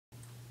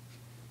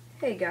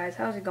Hey guys,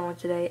 how's it going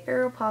today?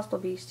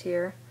 Aeropostale Beast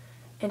here,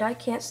 and I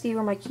can't see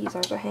where my keys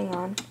are, so hang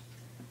on.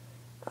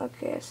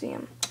 Okay, I see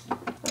him.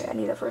 Wait, I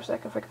need that for a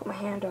second if I put my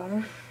hand on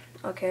him.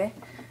 Okay,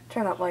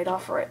 turn that light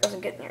off right, it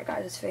doesn't get in your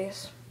guys'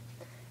 face.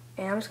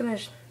 And I'm just gonna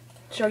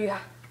show you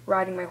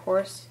riding my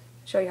horse,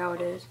 show you how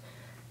it is.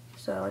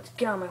 So let's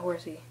get on my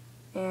horsey.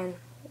 And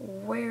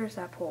where's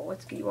that pole?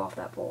 Let's get you off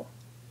that pole.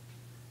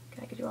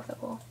 Can I get you off that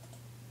pole?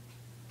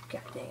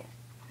 God dang it.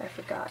 I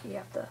forgot, you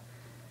have to...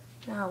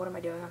 No, what am I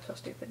doing? I'm so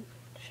stupid.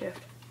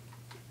 Shift.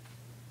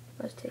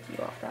 Let's take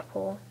you off that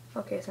pole.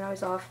 Okay, so now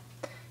he's off.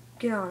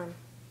 Get on him.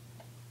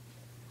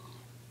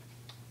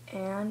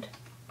 And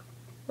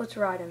let's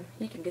ride him.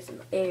 He can get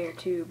some air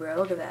too, bro.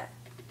 Look at that.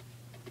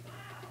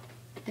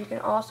 You can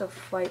also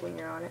fight when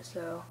you're on it,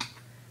 so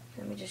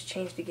let me just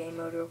change the game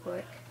mode real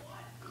quick.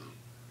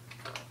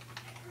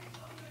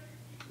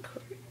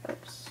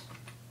 Oops.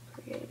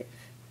 Creative.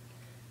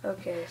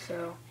 Okay,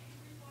 so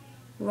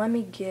let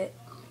me get...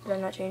 Did I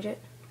not change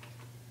it?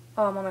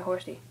 Oh, I'm on my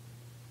horsey.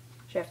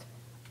 Shift.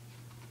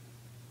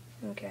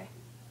 Okay.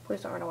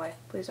 Please don't run away.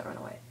 Please don't run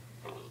away.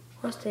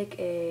 Let's take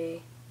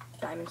a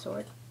diamond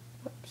sword.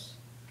 Whoops.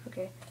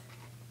 Okay.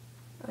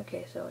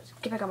 Okay, so let's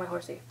get back on my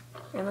horsey.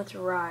 And let's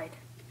ride.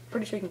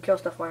 Pretty sure you can kill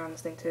stuff while you're on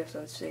this thing too, so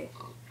let's see.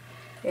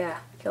 Yeah,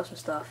 kill some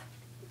stuff.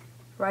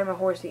 Ride my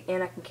horsey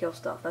and I can kill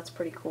stuff. That's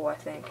pretty cool, I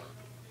think.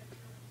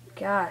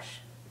 Gosh.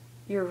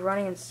 You're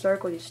running in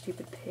circles, you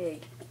stupid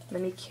pig.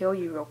 Let me kill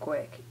you real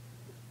quick.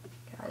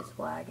 God, it's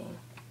lagging.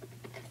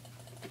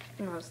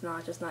 No, it's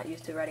not. Just not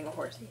used to riding a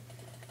horsey.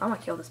 I'm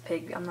gonna kill this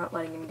pig. I'm not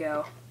letting him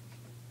go.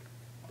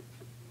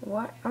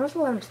 What? I'm just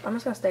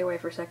gonna stay away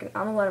for a second.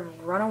 I'm gonna let him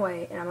run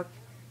away, and I'm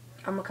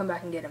gonna come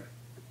back and get him.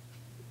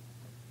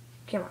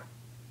 Come on.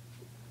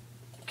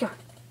 Come on.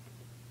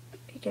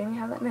 Are you kidding me?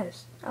 How did that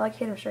miss? I like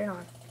hit him straight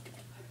on.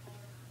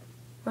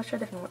 Let's try a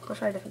different one. Let's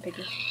try a different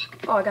piggy.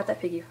 Oh, I got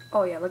that piggy.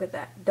 Oh yeah, look at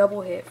that.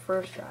 Double hit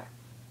first try.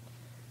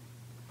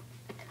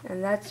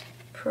 And that's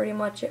pretty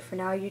much it for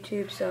now,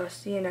 YouTube. So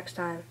see you next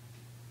time.